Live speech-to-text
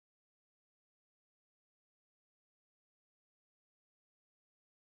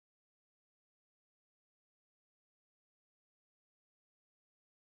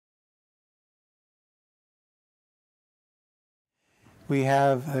We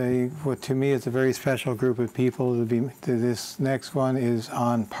have what to me is a very special group of people. This next one is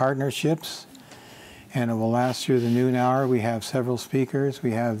on partnerships, and it will last through the noon hour. We have several speakers.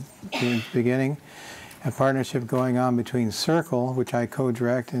 We have, in the beginning, a partnership going on between Circle, which I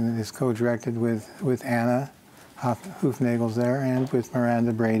co-direct, and it is co-directed with Anna Hoofnagels there, and with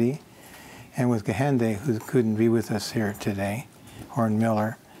Miranda Brady, and with Gahende, who couldn't be with us here today, Horn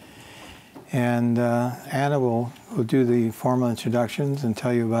Miller. And Anna will do the formal introductions and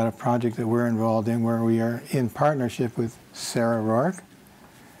tell you about a project that we're involved in, where we are in partnership with Sarah Rourke,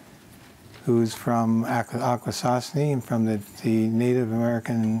 who's from Akwesasne and from the Native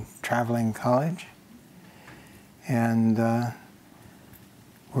American Traveling College. And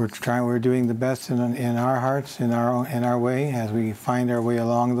we're doing the best in our hearts, in our way, as we find our way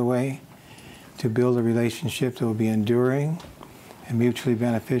along the way, to build a relationship that will be enduring and mutually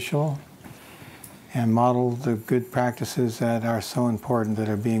beneficial, and model the good practices that are so important that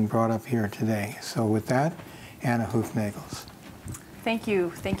are being brought up here today. So with that, Anna Hoofnagels. Thank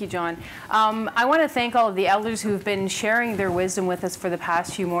you, John. I want to thank all of the elders who've been sharing their wisdom with us for the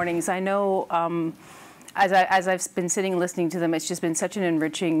past few mornings. I know as I've been sitting and listening to them, it's just been such an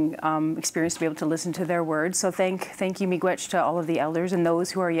enriching experience to be able to listen to their words. So thank you, miigwech, to all of the elders and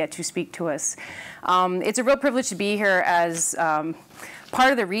those who are yet to speak to us. It's a real privilege to be here as part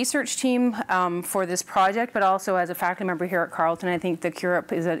of the research team for this project, but also as a faculty member here at Carleton. I think the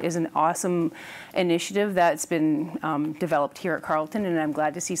CUIERIP is an awesome initiative that's been developed here at Carleton, and I'm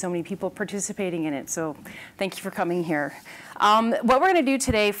glad to see so many people participating in it. So thank you for coming here. What we're going to do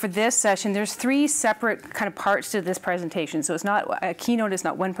today for this session, there's 3 separate kind of parts to this presentation. So it's not a keynote, it's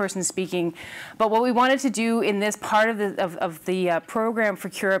not one person speaking. But what we wanted to do in this part of the program for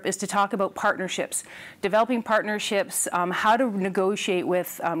CUIERIP is to talk about partnerships, developing partnerships, how to negotiate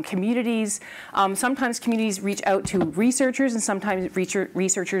with communities. Sometimes communities reach out to researchers, and sometimes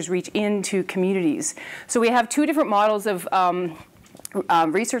researchers reach into communities. So we have 2 different models of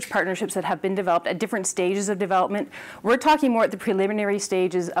research partnerships that have been developed at different stages of development. We're talking more at the preliminary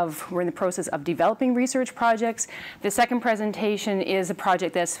stages we're in the process of developing research projects. The second presentation is a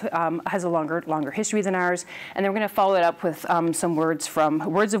project that has a longer history than ours, and then we're going to follow it up with some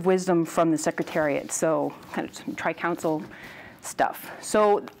words of wisdom from the Secretariat, so kind of tri-council stuff.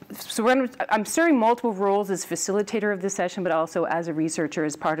 So I'm serving multiple roles as facilitator of this session, but also as a researcher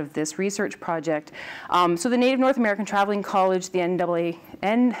as part of this research project. So the Native North American Traveling College, the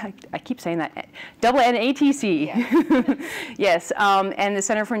I keep saying that, NATC, yeah. Yes, and the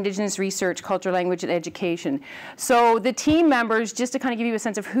Center for Indigenous Research, Culture, Language, and Education. So the team members, just to kind of give you a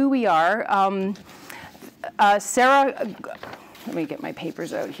sense of who we are, Sarah, let me get my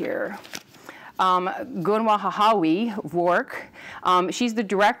papers out here. Gunwahahawi Rourke. She's the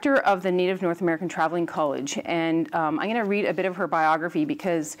director of the Native North American Traveling College, and I'm going to read a bit of her biography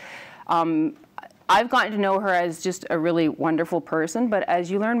because I've gotten to know her as just a really wonderful person, but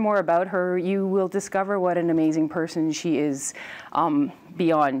as you learn more about her, you will discover what an amazing person she is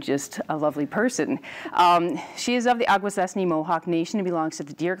beyond just a lovely person. She is of the Akwesasne Mohawk Nation and belongs to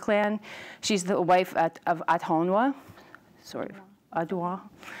the Deer Clan. She's the wife of Atonwa, Adwa.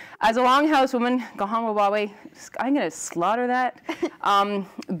 As a longhouse woman, Gahanwawawe, I'm going to slaughter that.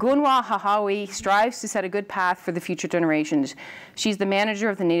 Gunwahahawi strives to set a good path for the future generations. She's the manager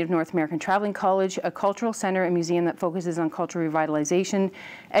of the Native North American Traveling College, a cultural center and museum that focuses on cultural revitalization,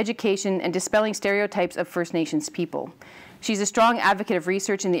 education, and dispelling stereotypes of First Nations people. She's a strong advocate of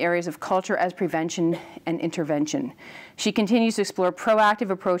research in the areas of culture as prevention and intervention. She continues to explore proactive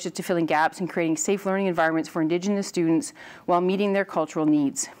approaches to filling gaps and creating safe learning environments for Indigenous students while meeting their cultural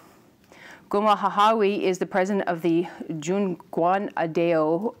needs. Gunwahahawi is the president of the the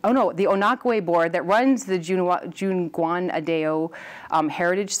Onakwe board that runs the Junguan Adeo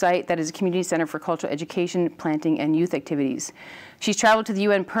Heritage Site that is a community center for cultural education, planting, and youth activities. She's traveled to the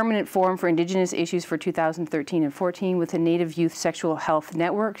UN Permanent Forum for Indigenous Issues for 2013 and 14 with the Native Youth Sexual Health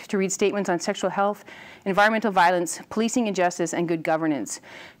Network to read statements on sexual health, environmental violence, policing injustice, and good governance.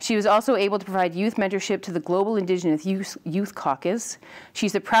 She was also able to provide youth mentorship to the Global Indigenous Youth Caucus.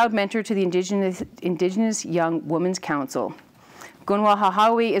 She's a proud mentor to the Indigenous Young Women's Council.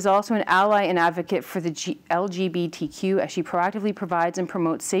 Gunwahahawi is also an ally and advocate for the LGBTQ as she proactively provides and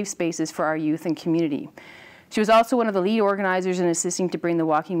promotes safe spaces for our youth and community. She was also one of the lead organizers in assisting to bring the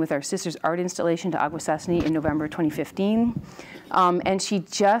Walking with Our Sisters art installation to Akwesasne in November 2015. And she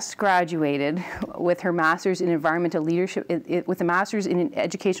just graduated with her master's in environmental leadership, with a master's in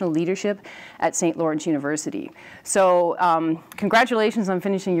educational leadership at St. Lawrence University. So congratulations on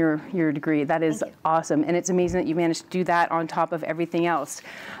finishing your degree. That is awesome. And it's amazing that you managed to do that on top of everything else.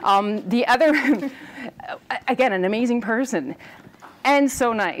 The other, again, an amazing person. And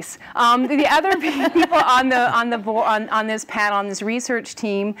so nice. The other people on this panel, on this research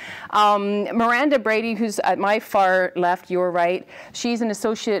team, Miranda Brady, who's at my far left, your right. She's an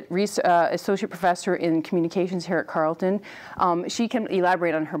associate professor in communications here at Carleton. She can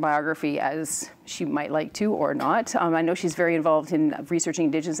elaborate on her biography as she might like to or not. I know she's very involved in researching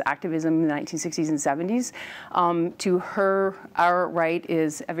Indigenous activism in the 1960s and 70s. To her, our right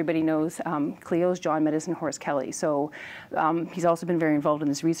is, everybody knows, Cleo's John Medicine Horse Kelly. So he's also been very involved in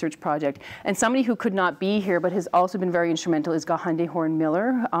this research project. And somebody who could not be here but has also been very instrumental is Gahande Horn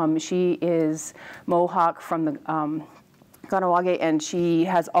Miller. She is Mohawk from the Ganawage, and she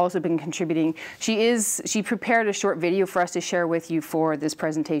has also been contributing. She prepared a short video for us to share with you for this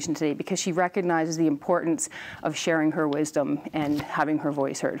presentation today because she recognizes the importance of sharing her wisdom and having her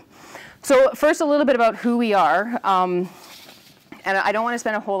voice heard. So first, a little bit about who we are. And I don't want to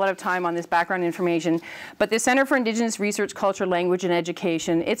spend a whole lot of time on this background information, but the Center for Indigenous Research, Culture, Language, and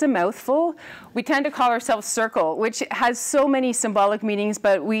Education, it's a mouthful. We tend to call ourselves CIRCLE, which has so many symbolic meanings,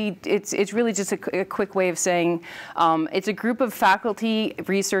 but it's really just a quick way of saying it's a group of faculty,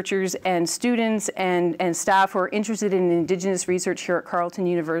 researchers, and students and staff who are interested in Indigenous research here at Carleton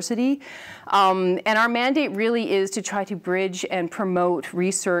University. And our mandate really is to try to bridge and promote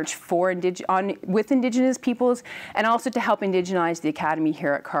research with Indigenous peoples, and also to help indigenize the Academy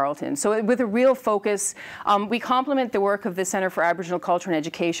here at Carleton. So with a real focus, we complement the work of the Center for Aboriginal Culture and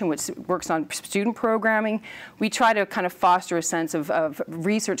Education, which works on student programming. We try to kind of foster a sense of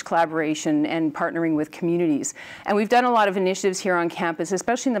research collaboration and partnering with communities. And we've done a lot of initiatives here on campus,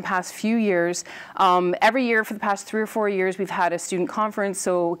 especially in the past few years. Every year for the past 3 or 4 years, we've had a student conference,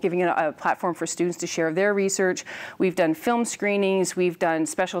 so giving a platform for students to share their research. We've done film screenings, we've done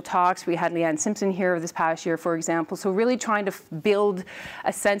special talks. We had Leanne Simpson here this past year, for example. So really trying to build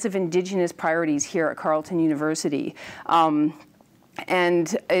a sense of Indigenous priorities here at Carleton University. And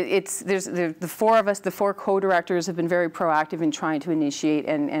the four of us, the 4 co-directors, have been very proactive in trying to initiate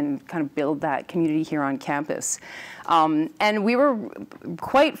and kind of build that community here on campus. And we were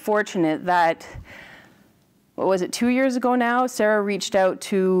quite fortunate that, what was it, 2 years ago now, Sarah reached out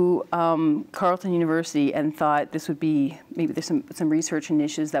to Carleton University and thought this would be, maybe there's some research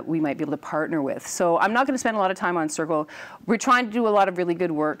initiatives that we might be able to partner with. So I'm not going to spend a lot of time on CIRCLE. We're trying to do a lot of really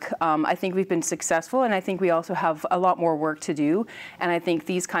good work. I think we've been successful, and I think we also have a lot more work to do. And I think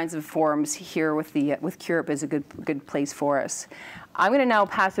these kinds of forums here with CUIERIP is a good place for us. I'm going to now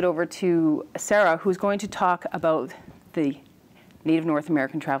pass it over to Sarah, who's going to talk about the Native North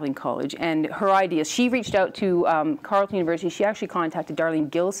American Traveling College and her ideas. She reached out to Carleton University. She actually contacted Darlene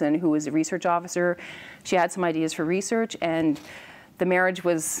Gilson, who was a research officer. She had some ideas for research, and the marriage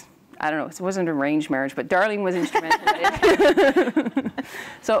was, I don't know, it wasn't an arranged marriage, but Darlene was instrumental in it.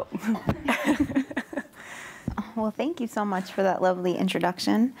 So. Well, thank you so much for that lovely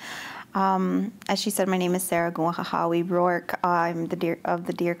introduction. As she said, my name is Sarah Guahahawi Rourke. I'm of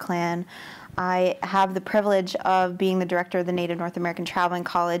the Deer Clan. I have the privilege of being the director of the Native North American Traveling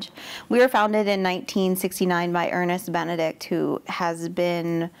College. We were founded in 1969 by Ernest Benedict, who has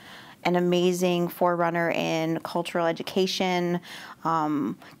been an amazing forerunner in cultural education,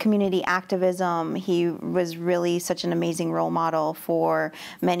 community activism. He was really such an amazing role model for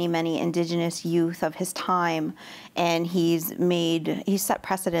many, many Indigenous youth of his time. And he's set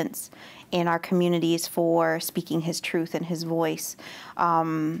precedents in our communities for speaking his truth and his voice.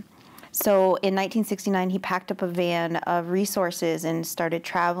 So in 1969, he packed up a van of resources and started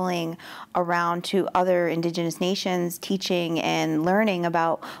traveling around to other Indigenous nations, teaching and learning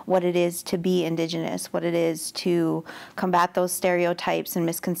about what it is to be Indigenous, what it is to combat those stereotypes and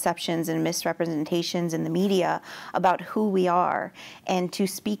misconceptions and misrepresentations in the media about who we are, and to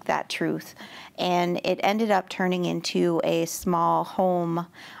speak that truth. And it ended up turning into a small home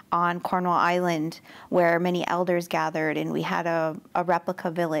on Cornwall Island where many elders gathered, and we had a replica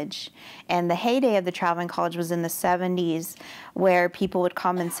village. And the heyday of the traveling college was in the 70s, where people would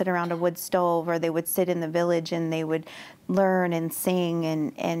come and sit around a wood stove, or they would sit in the village and they would learn and sing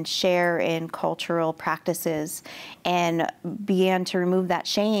and share in cultural practices, and began to remove that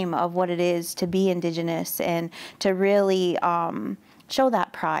shame of what it is to be Indigenous and to really show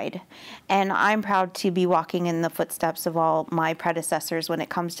that pride. And I'm proud to be walking in the footsteps of all my predecessors when it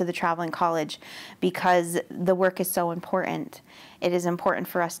comes to the traveling college, because the work is so important. It is important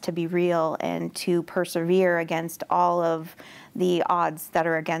for us to be real and to persevere against all of the odds that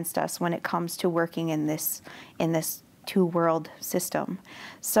are against us when it comes to working in this two-world system.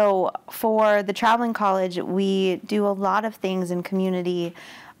 So for the traveling college, we do a lot of things in community,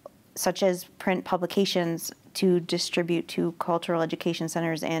 such as print publications, to distribute to cultural education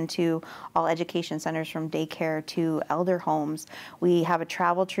centers and to all education centers from daycare to elder homes. We have a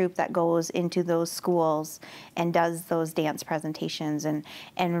travel troupe that goes into those schools and does those dance presentations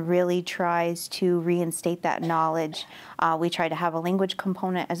and really tries to reinstate that knowledge. We try to have a language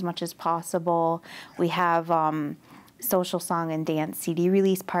component as much as possible. We have social song and dance CD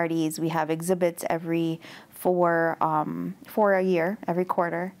release parties. We have exhibits for a year, every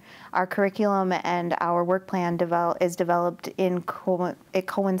quarter. Our curriculum and our work plan is developed it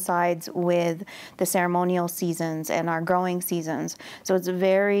coincides with the ceremonial seasons and our growing seasons. So it's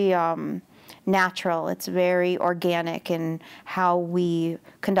very natural, it's very organic in how we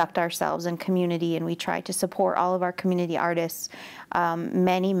conduct ourselves in community, and we try to support all of our community artists.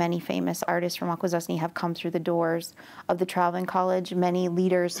 Many famous artists from Akwesasne have come through the doors of the Traveling College. Many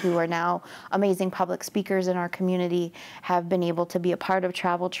leaders who are now amazing public speakers in our community have been able to be a part of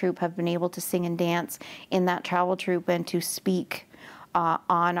Travel Troupe, have been able to sing and dance in that Travel Troupe and to speak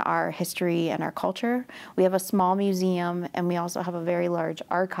on our history and our culture. We have a small museum, and we also have a very large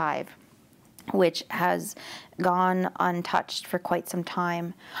archive, which has gone untouched for quite some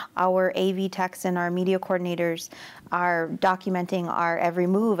time. Our AV techs and our media coordinators are documenting our every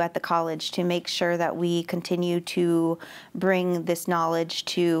move at the college to make sure that we continue to bring this knowledge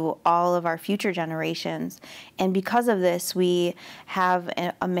to all of our future generations. And because of this, we have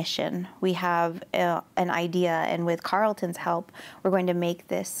a mission. We have an idea, and with Carlton's help, we're going to make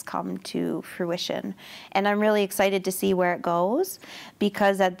this come to fruition. And I'm really excited to see where it goes,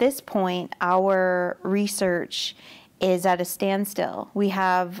 because at this point, our research is at a standstill. We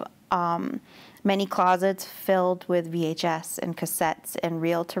have many closets filled with VHS and cassettes and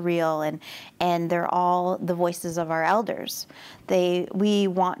reel-to-reel, and they're all the voices of our elders. We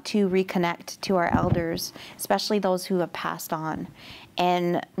want to reconnect to our elders, especially those who have passed on.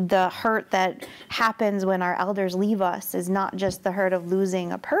 And the hurt that happens when our elders leave us is not just the hurt of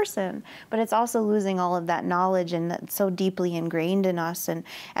losing a person, but it's also losing all of that knowledge and that's so deeply ingrained in us. And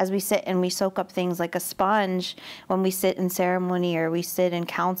as we sit and we soak up things like a sponge, when we sit in ceremony or we sit in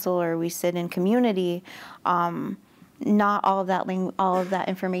council or we sit in community, not all of that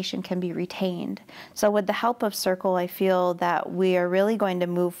information can be retained. So with the help of Circle, I feel that we are really going to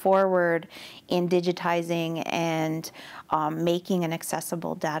move forward in digitizing and making an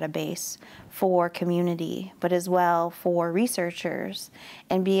accessible database for community, but as well for researchers,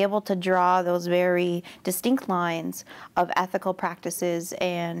 and be able to draw those very distinct lines of ethical practices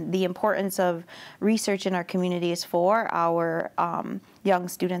and the importance of research in our communities for our young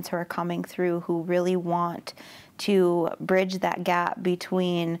students who are coming through, who really want to bridge that gap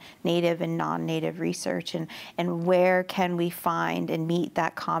between native and non-native research, and where can we find and meet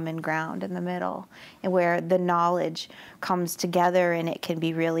that common ground in the middle, and where the knowledge comes together and it can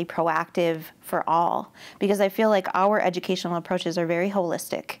be really proactive for all. Because I feel like our educational approaches are very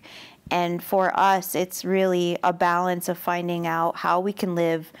holistic, and for us it's really a balance of finding out how we can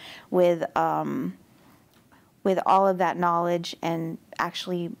live with all of that knowledge and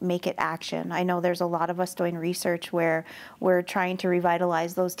actually make it action. I know there's a lot of us doing research where we're trying to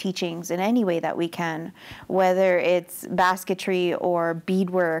revitalize those teachings in any way that we can, whether it's basketry or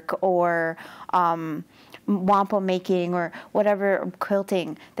beadwork or wampum making or whatever,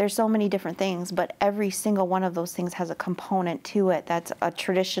 quilting. There's so many different things, but every single one of those things has a component to it that's a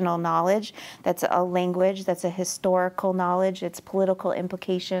traditional knowledge, that's a language, that's a historical knowledge, it's political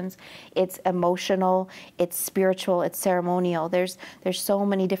implications, it's emotional, it's spiritual, it's ceremonial. There's so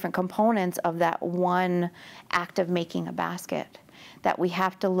many different components of that one act of making a basket that we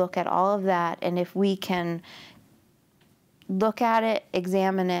have to look at all of that. And if we can look at it,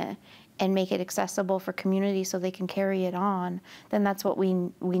 examine it, and make it accessible for community so they can carry it on, then that's what we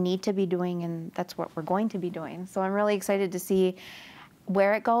need to be doing, and that's what we're going to be doing. So I'm really excited to see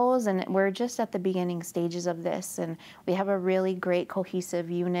where it goes, and we're just at the beginning stages of this, and we have a really great cohesive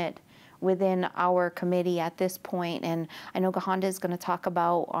unit within our committee at this point. And I know Gahanda is going to talk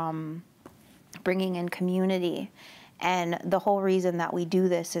about bringing in community, and the whole reason that we do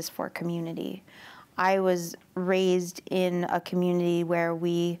this is for community. I was raised in a community where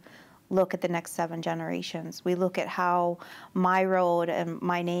we look at the next 7 generations. We look at how my road, and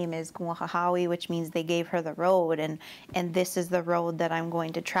my name is Guahahawi, which means they gave her the road, and this is the road that I'm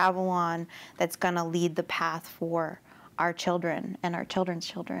going to travel on that's going to lead the path for our children and our children's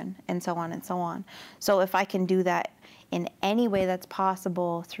children, and so on and so on. So if I can do that in any way that's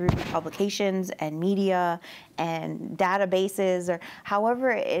possible through publications and media and databases, or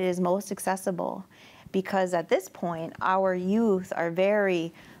however it is most accessible, because at this point our youth are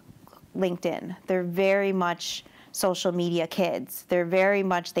very linked in. They're very much social media kids. They're very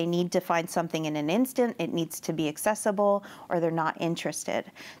much, they need to find something in an instant, it needs to be accessible, or they're not interested.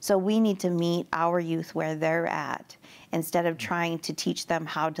 So we need to meet our youth where they're at instead of trying to teach them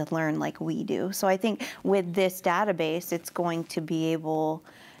how to learn like we do. So I think with this database, it's going to be able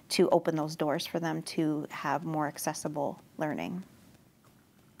to open those doors for them to have more accessible learning.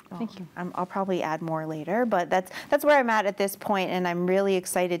 Thank you. I'll probably add more later, but that's where I'm at this point, and I'm really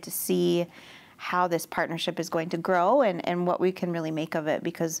excited to see how this partnership is going to grow and what we can really make of it,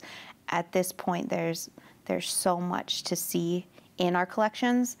 because at this point there's so much to see in our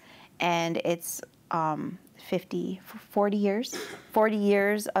collections, and it's 40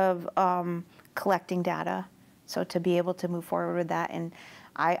 years of collecting data. So to be able to move forward with that, and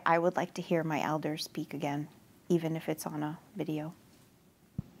I would like to hear my elders speak again, even if it's on a video.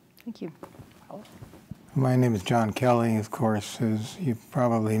 Thank you. My name is John Kelly, of course, as you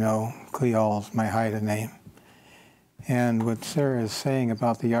probably know. Cleol's my Haida name. And what Sarah is saying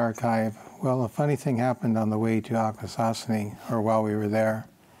about the archive, well, a funny thing happened on the way to Akwesasne, or while we were there.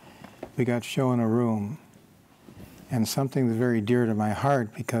 We got shown a room, and something that's very dear to my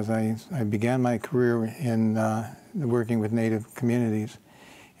heart, because I began my career in working with Native communities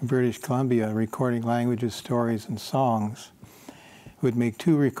in British Columbia, recording languages, stories, and songs. Would make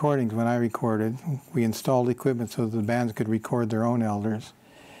 2 recordings when I recorded. We installed equipment so that the bands could record their own elders.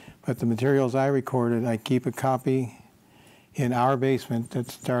 But the materials I recorded, I keep a copy in our basement.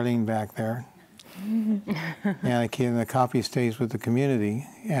 That's Darlene back there. And the copy stays with the community.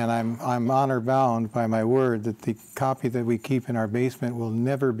 And I'm honor bound by my word that the copy that we keep in our basement will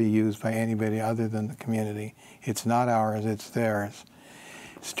never be used by anybody other than the community. It's not ours, it's theirs.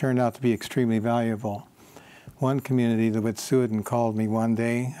 It's turned out to be extremely valuable. One community, the Wet'suwet'en, called me one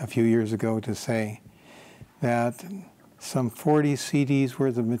day a few years ago to say that some 40 CDs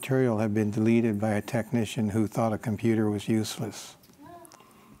worth of material had been deleted by a technician who thought a computer was useless.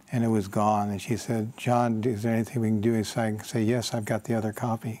 And it was gone. And she said, "John, is there anything we can do?" So I say, "Yes, I've got the other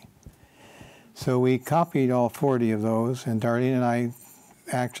copy." So we copied all 40 of those, and Darlene and I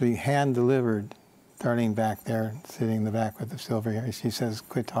actually hand-delivered. Darlene back there, sitting in the back with the silver hair, she says,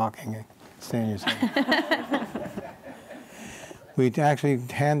 "Quit talking. Stay in your seat." We actually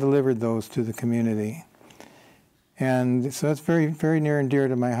hand-delivered those to the community. And so that's very, very near and dear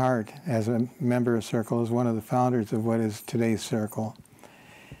to my heart as a member of Circle, as one of the founders of what is today's Circle.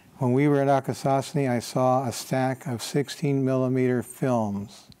 When we were at Akwesasne, I saw a stack of 16mm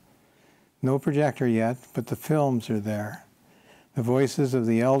films. No projector yet, but the films are there. The voices of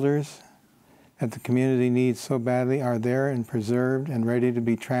the elders that the community needs so badly are there and preserved and ready to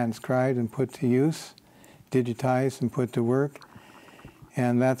be transcribed and put to use, digitized and put to work.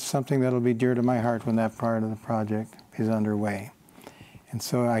 And that's something that'll be dear to my heart when that part of the project is underway. And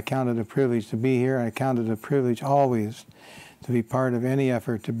so I count it a privilege to be here. I count it a privilege always to be part of any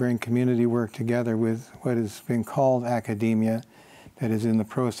effort to bring community work together with what has been called academia, that is in the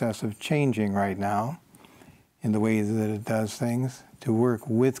process of changing right now in the way that it does things, to work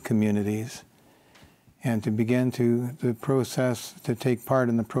with communities and to begin to take part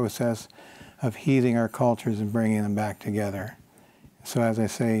in the process of healing our cultures and bringing them back together. So as I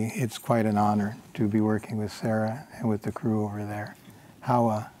say, it's quite an honor to be working with Sarah and with the crew over there.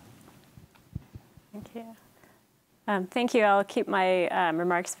 Hawa. Thank you. Thank you. I'll keep my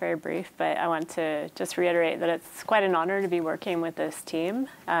remarks very brief, but I want to just reiterate that it's quite an honor to be working with this team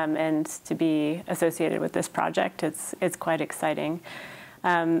and to be associated with this project. It's quite exciting.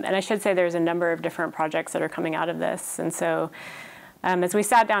 And I should say there's a number of different projects that are coming out of this. And so as we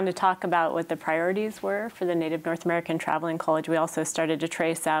sat down to talk about what the priorities were for the Native North American Traveling College, we also started to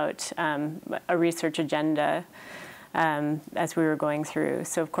trace out a research agenda as we were going through.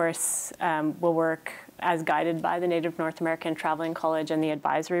 So of course, we'll work as guided by the Native North American Traveling College and the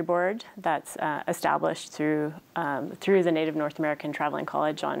advisory board that's established through the Native North American Traveling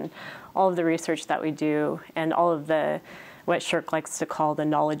College on all of the research that we do and all of the what Shirk likes to call the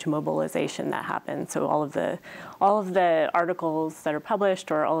knowledge mobilization that happens. So all of the articles that are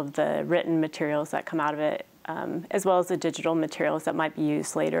published or all of the written materials that come out of it, as well as the digital materials that might be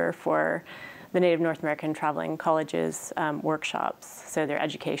used later for the Native North American Traveling College's workshops, so their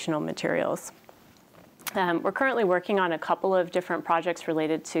educational materials. We're currently working on a couple of different projects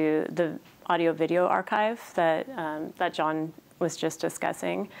related to the audio-video archive that John was just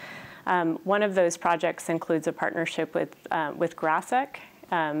discussing. One of those projects includes a partnership with GRASEC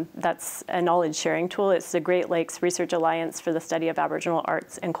that's a knowledge sharing tool. It's the Great Lakes Research Alliance for the Study of Aboriginal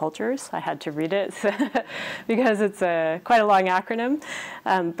Arts and Cultures. I had to read it because it's quite a long acronym.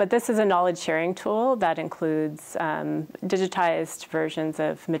 But this is a knowledge sharing tool that includes digitized versions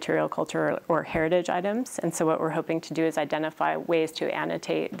of material, culture, or heritage items. And so what we're hoping to do is identify ways to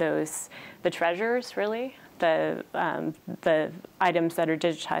annotate the treasures, really, the items that are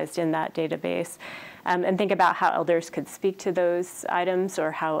digitized in that database, and think about how elders could speak to those items,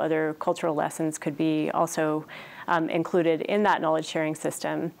 or how other cultural lessons could be also included in that knowledge sharing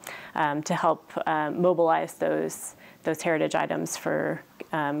system to help mobilize those heritage items for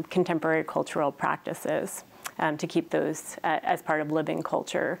contemporary cultural practices, to keep those as part of living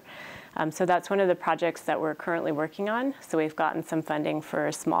culture. So that's one of the projects that we're currently working on. So we've gotten some funding for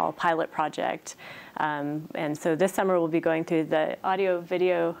a small pilot project. And so this summer we'll be going through the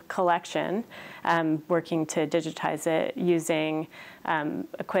audio-video collection, working to digitize it using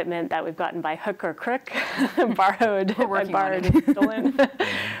equipment that we've gotten by hook or crook, borrowed, stolen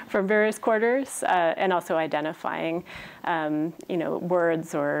from various quarters, and also identifying,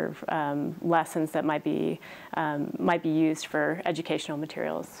 words or lessons that might be used for educational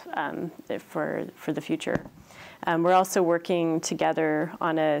materials for the future. We're also working together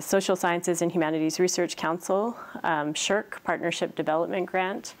on a Social Sciences and Humanities Research Council, SHRC, Partnership Development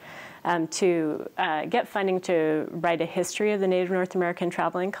Grant, to get funding to write a history of the Native North American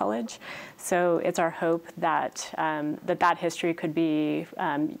Traveling College. So it's our hope that that history could be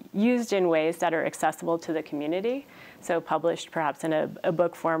used in ways that are accessible to the community. So published perhaps in a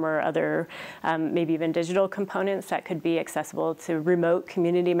book form, or other maybe even digital components that could be accessible to remote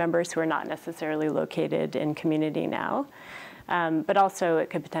community members who are not necessarily located in community now. But also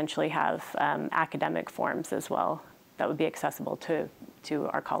it could potentially have academic forms as well that would be accessible to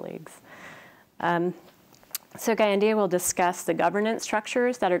our colleagues. So Gayandia will discuss the governance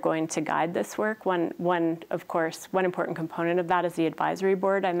structures that are going to guide this work. One important component of that is the advisory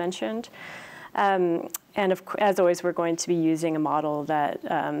board I mentioned. And as always, we're going to be using a model that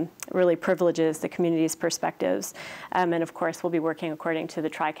really privileges the community's perspectives. And of course, we'll be working according to the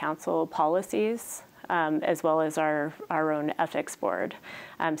Tri-Council policies, as well as our own ethics board.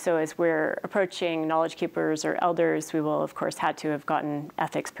 So as we're approaching knowledge keepers or elders, we will, of course, had to have gotten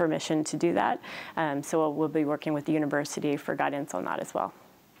ethics permission to do that. So we'll be working with the university for guidance on that as well.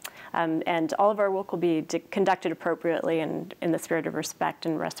 And all of our work will be conducted appropriately and in the spirit of respect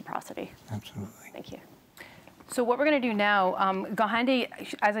and reciprocity. Absolutely. Thank you. So what we're going to do now,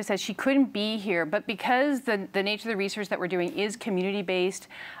 Gahande, as I said, she couldn't be here, but because the nature of the research that we're doing is community-based,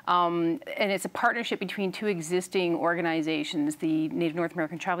 and it's a partnership between two existing organizations, the Native North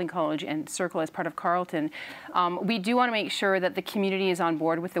American Traveling College and Circle as part of Carleton, we do want to make sure that the community is on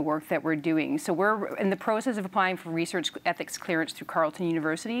board with the work that we're doing. So we're in the process of applying for research ethics clearance through Carleton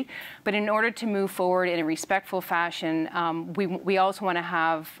University, but in order to move forward in a respectful fashion, we also want to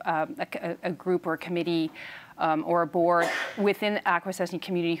have a group or a committee or a board within the Akwesasne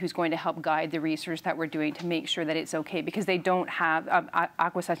community who's going to help guide the research that we're doing to make sure that it's okay, because they don't have,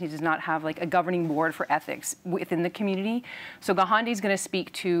 Akwesasne does not have like a governing board for ethics within the community. So Gahande is going to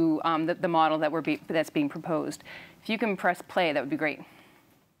speak to the model that that's being proposed. If you can press play, that would be great.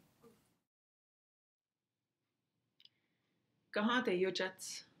 Gahande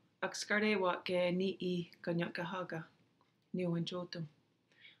yojats akskarde wat ge ni kanyak gahaga new and jotum.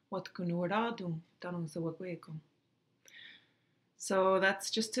 So that's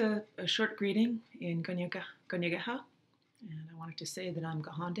just a short greeting in Kanyageha, and I wanted to say that I'm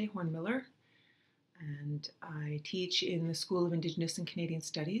Gahande Horn-Miller, and I teach in the School of Indigenous and Canadian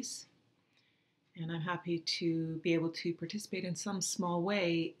Studies, and I'm happy to be able to participate in some small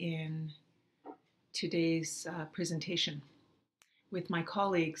way in today's presentation with my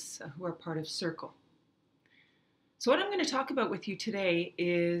colleagues who are part of Circle. So what I'm going to talk about with you today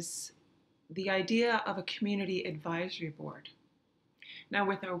is the idea of a community advisory board. Now,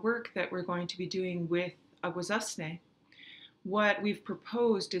 with our work that we're going to be doing with Akwesasne, what we've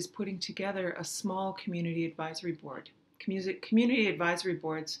proposed is putting together a small community advisory board. Community advisory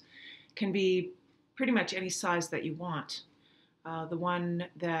boards can be pretty much any size that you want. The one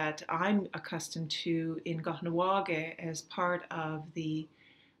that I'm accustomed to in Kahnawake as part of the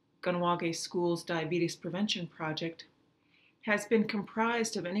Kahnawake Schools Diabetes Prevention Project has been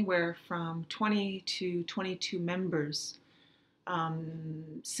comprised of anywhere from 20 to 22 members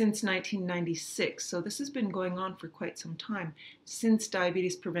since 1996. So this has been going on for quite some time, since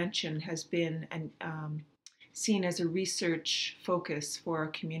diabetes prevention has been seen as a research focus for our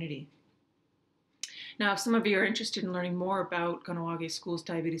community. Now, if some of you are interested in learning more about Kahnawake Schools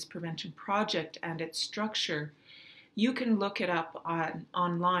Diabetes Prevention Project and its structure, you can look it up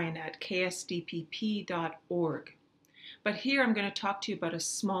online at ksdpp.org. But here I'm going to talk to you about a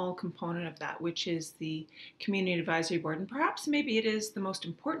small component of that, which is the Community Advisory Board. And perhaps maybe it is the most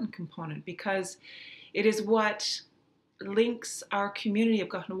important component because it is what links our community of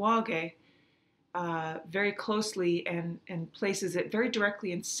Kahnawake very closely and places it very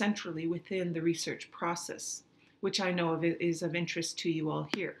directly and centrally within the research process, which I know is of interest to you all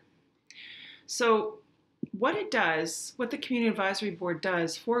here. So what it does, what the Community Advisory Board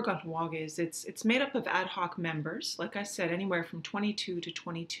does for Kahnawake is it's made up of ad hoc members, like I said, anywhere from 20 to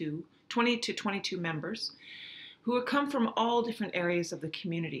 22 members, who have come from all different areas of the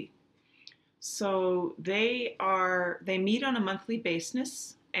community. So they meet on a monthly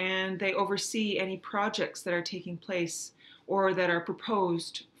basis, and they oversee any projects that are taking place or that are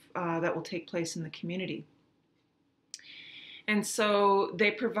proposed that will take place in the community. And so they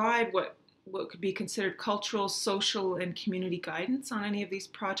provide what could be considered cultural, social, and community guidance on any of these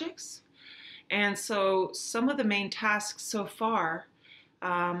projects. And so some of the main tasks so far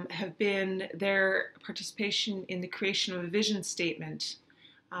have been their participation in the creation of a vision statement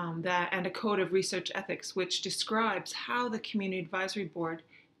and a code of research ethics, which describes how the Community Advisory Board,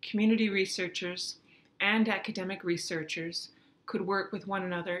 community researchers, and academic researchers could work with one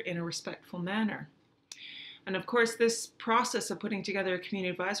another in a respectful manner. And of course, this process of putting together a Community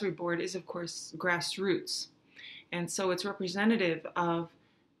Advisory Board is, of course, grassroots. And so it's representative of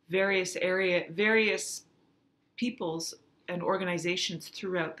various peoples and organizations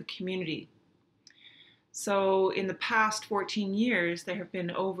throughout the community. So in the past 14 years, there have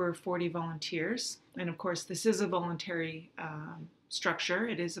been over 40 volunteers. And of course, this is a voluntary structure.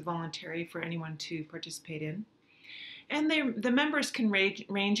 It is a voluntary for anyone to participate in. And the members can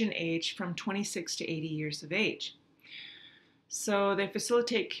range in age from 26 to 80 years of age. So they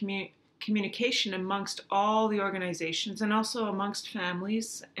facilitate communication amongst all the organizations and also amongst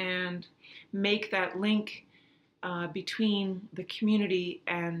families and make that link between the community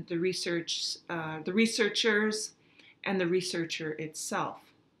and the researchers and the researcher itself.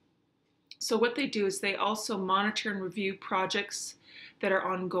 So what they do is they also monitor and review projects that are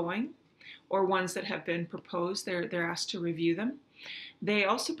ongoing or ones that have been proposed. They're asked to review them. They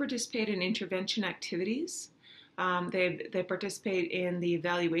also participate in intervention activities. They participate in the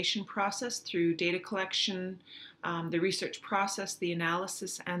evaluation process through data collection, the research process, the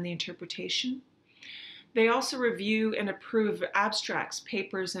analysis, and the interpretation. They also review and approve abstracts,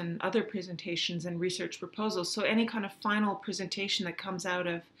 papers, and other presentations and research proposals. So any kind of final presentation that comes out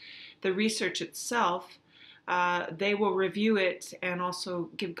of the research itself, they will review it and also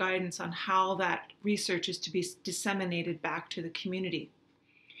give guidance on how that research is to be disseminated back to the community.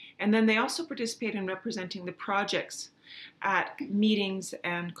 And then they also participate in representing the projects at meetings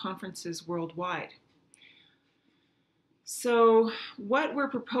and conferences worldwide. So what we're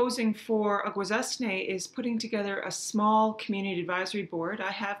proposing for Akwesasne is putting together a small community advisory board.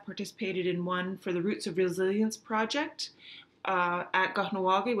 I have participated in one for the Roots of Resilience project at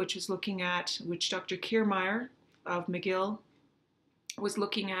Kahnawake, which Dr. Kiermaier of McGill was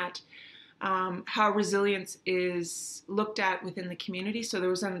looking at how resilience is looked at within the community. So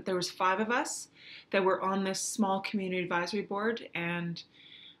there was 5 of us that were on this small community advisory board, and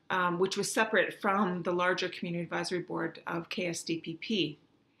which was separate from the larger community advisory board of KSDPP.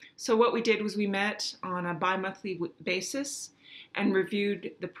 So what we did was we met on a bi-monthly basis and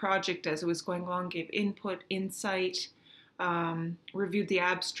reviewed the project as it was going along, gave input, insight, reviewed the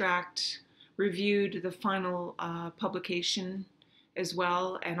abstract, reviewed the final publication as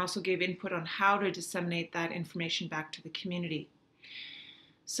well, and also gave input on how to disseminate that information back to the community.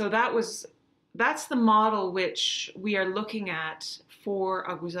 So that's the model which we are looking at for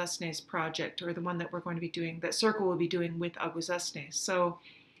Akwesasne's project, or the one that we're going to be doing, that Circle will be doing with Akwesasne. So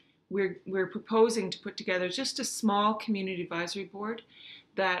we're proposing to put together just a small community advisory board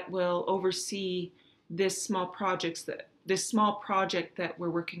that will oversee this small project that we're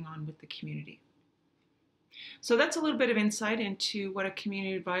working on with the community. So that's a little bit of insight into what a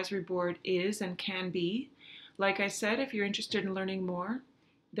community advisory board is and can be. Like I said, if you're interested in learning more,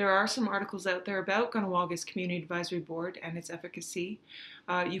 there are some articles out there about Kahnawake Community Advisory Board and its efficacy.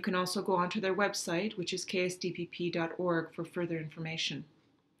 You can also go onto their website, which is ksdpp.org, for further information.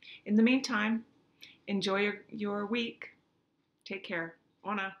 In the meantime, enjoy your week. Take care.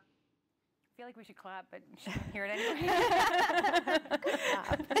 Ona. I feel like we should clap, but she can hear it anyway.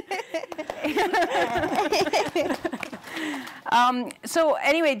 So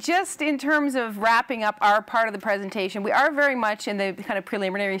anyway, just in terms of wrapping up our part of the presentation, we are very much in the kind of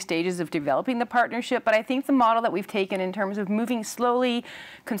preliminary stages of developing the partnership, but I think the model that we've taken in terms of moving slowly,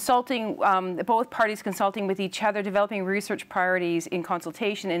 consulting, both parties consulting with each other, developing research priorities in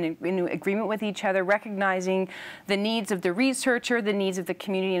consultation and in agreement with each other, recognizing the needs of the researcher, the needs of the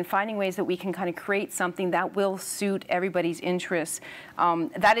community, and finding ways that we can kind of create something that will suit everybody's interests.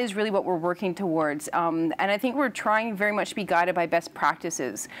 That is really what we're working towards. And I think we're trying very much to be guided by best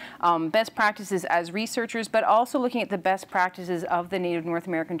practices. Best practices as researchers, but also looking at the best practices of the Native North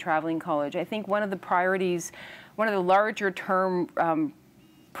American Traveling College. I think one of the priorities, one of the larger term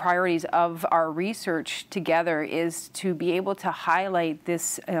priorities of our research together is to be able to highlight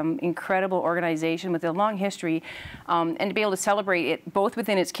this incredible organization with a long history and to be able to celebrate it both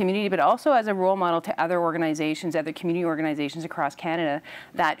within its community but also as a role model to other organizations, other community organizations across Canada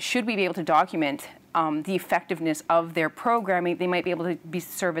that should we be able to document the effectiveness of their programming, they might be able to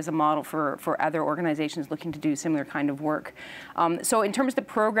serve as a model for other organizations looking to do similar kind of work. So in terms of the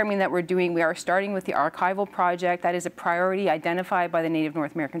programming that we're doing, we are starting with the archival project. That is a priority identified by the Native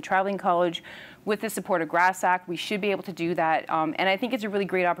North American Traveling College. With the support of GRASAC, we should be able to do that. And I think it's a really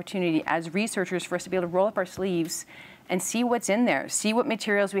great opportunity as researchers for us to be able to roll up our sleeves and see what's in there, see what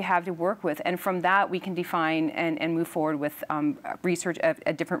materials we have to work with, and from that we can define and move forward with research,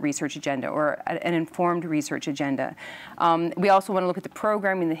 a different research agenda or an informed research agenda. We also want to look at the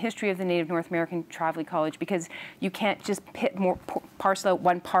programming, the history of the Native North American Traveling College, because you can't just parcel out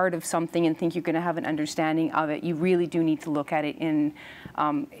one part of something and think you're going to have an understanding of it. You really do need to look at it in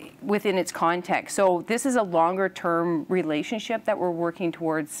within its context. So this is a longer term relationship that we're working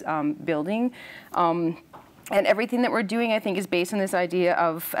towards building. And everything that we're doing, I think, is based on this idea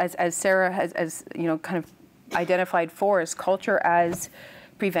of, as Sarah has you know, kind of identified for us, culture as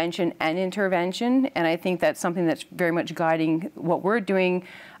prevention and intervention. And I think that's something that's very much guiding what we're doing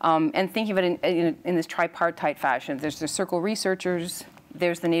and thinking of it in this tripartite fashion. There's the Circle researchers,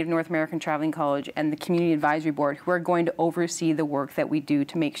 there's the Native North American Traveling College, and the Community Advisory Board, who are going to oversee the work that we do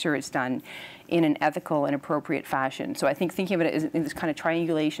to make sure it's done in an ethical and appropriate fashion. So I think thinking of it as in this kind of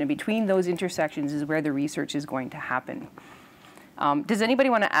triangulation between those intersections is where the research is going to happen. Does anybody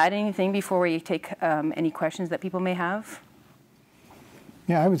want to add anything before we take any questions that people may have?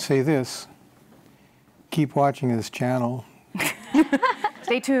 Yeah, I would say this. Keep watching this channel.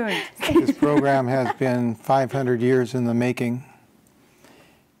 Stay tuned. This program has been 500 years in the making.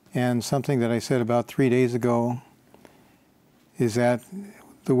 And something that I said about 3 days ago is that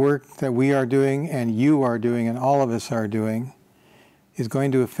the work that we are doing and you are doing and all of us are doing is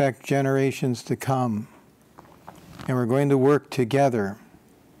going to affect generations to come. And we're going to work together.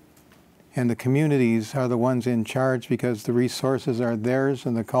 And the communities are the ones in charge because the resources are theirs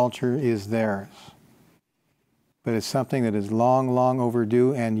and the culture is theirs. But it's something that is long, long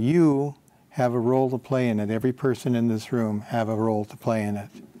overdue, and you have a role to play in it. Every person in this room have a role to play in it.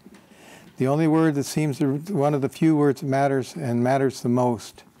 The only word that seems to, one of the few words that matters and matters the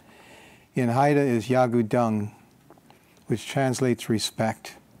most in Haida is Yagudung, which translates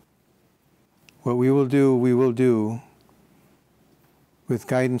respect. What we will do with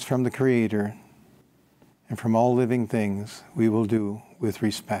guidance from the Creator and from all living things, we will do with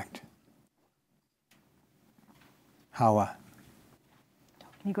respect. Hawa.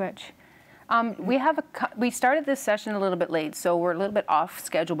 We started this session a little bit late, so we're a little bit off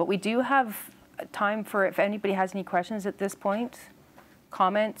schedule, but we do have time for if anybody has any questions at this point,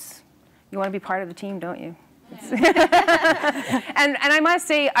 comments. You want to be part of the team, don't you? and I must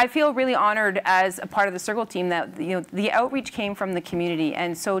say, I feel really honored as a part of the Circle team that the outreach came from the community,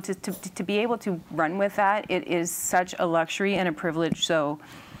 and so to be able to run with that, it is such a luxury and a privilege. So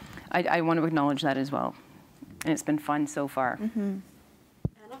I want to acknowledge that as well, and it's been fun so far. Mm-hmm.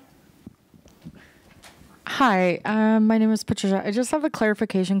 Hi, my name is Patricia. I just have a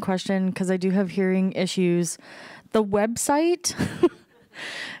clarification question because I do have hearing issues. The website,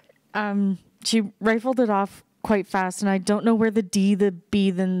 she rifled it off quite fast, and I don't know where the D, the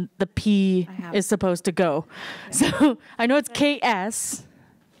B, then the P is supposed to go. So I know it's KS.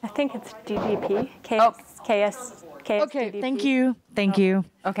 I think it's DDP. KS. Okay, DDP. thank you. Thank you.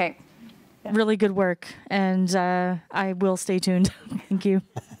 Okay. Yeah. Really good work, and I will stay tuned. Thank you.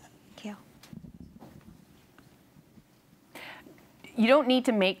 You don't need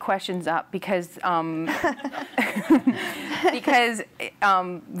to make questions up because because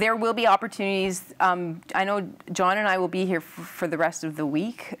there will be opportunities. I know John and I will be here for the rest of the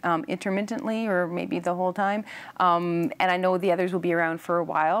week, intermittently, or maybe the whole time. And I know the others will be around for a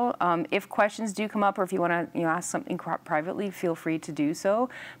while. If questions do come up, or if you want to ask something privately, feel free to do so.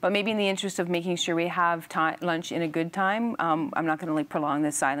 But maybe in the interest of making sure we have lunch in a good time, I'm not going to prolong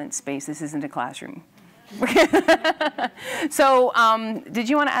this silent space. This isn't a classroom. So, did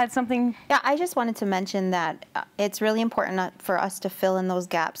you want to add something? Yeah, I just wanted to mention that it's really important for us to fill in those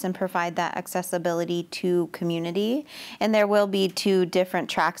gaps and provide that accessibility to community. And there will be 2 different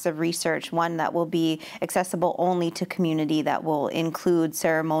tracks of research, one that will be accessible only to community, that will include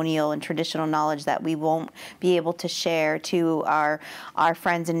ceremonial and traditional knowledge that we won't be able to share to our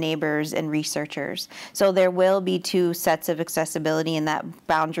friends and neighbors and researchers. So there will be 2 sets of accessibility, and that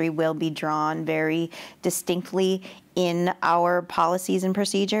boundary will be drawn very distinctly in our policies and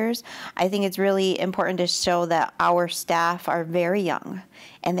procedures. I think it's really important to show that our staff are very young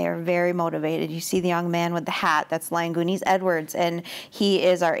and they are very motivated. You see the young man with the hat, that's Langunis Edwards, and he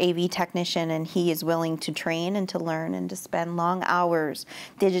is our AV technician, and he is willing to train and to learn and to spend long hours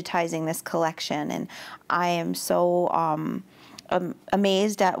digitizing this collection. And I am so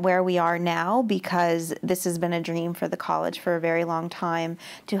amazed at where we are now, because this has been a dream for the college for a very long time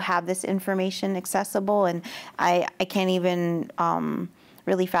to have this information accessible, and I can't even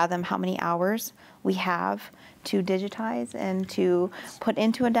really fathom how many hours we have to digitize and to put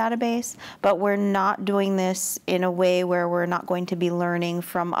into a database, but we're not doing this in a way where we're not going to be learning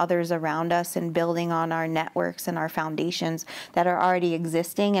from others around us and building on our networks and our foundations that are already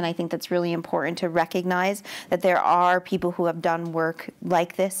existing. And I think that's really important to recognize that there are people who have done work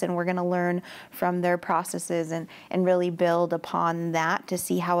like this, and we're going to learn from their processes and really build upon that to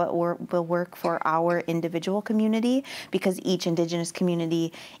see how it will work for our individual community, because each Indigenous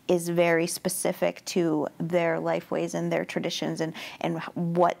community is very specific to their lifeways and their traditions and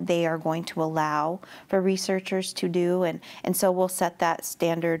what they are going to allow for researchers to do. And so we'll set that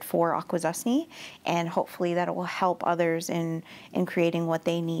standard for Akwesasne, and hopefully that will help others in creating what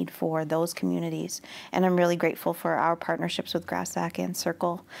they need for those communities. And I'm really grateful for our partnerships with Grassack and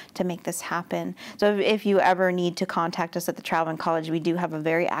Circle to make this happen. So if you ever need to contact us at the Travel and College, we do have a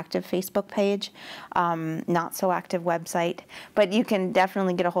very active Facebook page, not so active website, but you can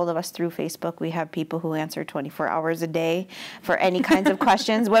definitely get a hold of us through Facebook. We have people who answer 24 hours a day for any kinds of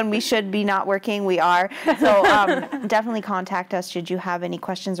questions. When we should be not working, we are. So definitely contact us should you have any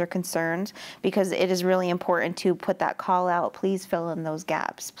questions or concerns, because it is really important to put that call out. Please fill in those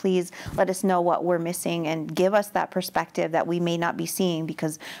gaps. Please let us know what we're missing and give us that perspective that we may not be seeing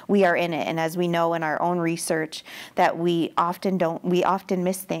because we are in it. And as we know in our own research, that we often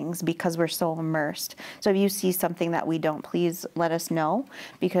miss things because we're so immersed. So if you see something that we don't, please let us know,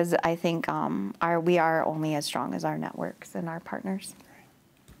 because I think we are only as strong as our networks and our partners.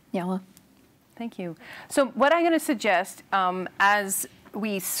 Yella. Thank you. So what I'm going to suggest, as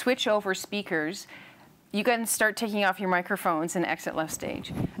we switch over speakers, you can start taking off your microphones and exit left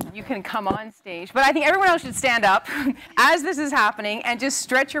stage. You can come on stage, but I think everyone else should stand up as this is happening and just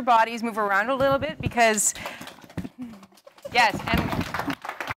stretch your bodies, move around a little bit, because, yes, and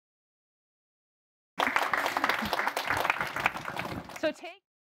so take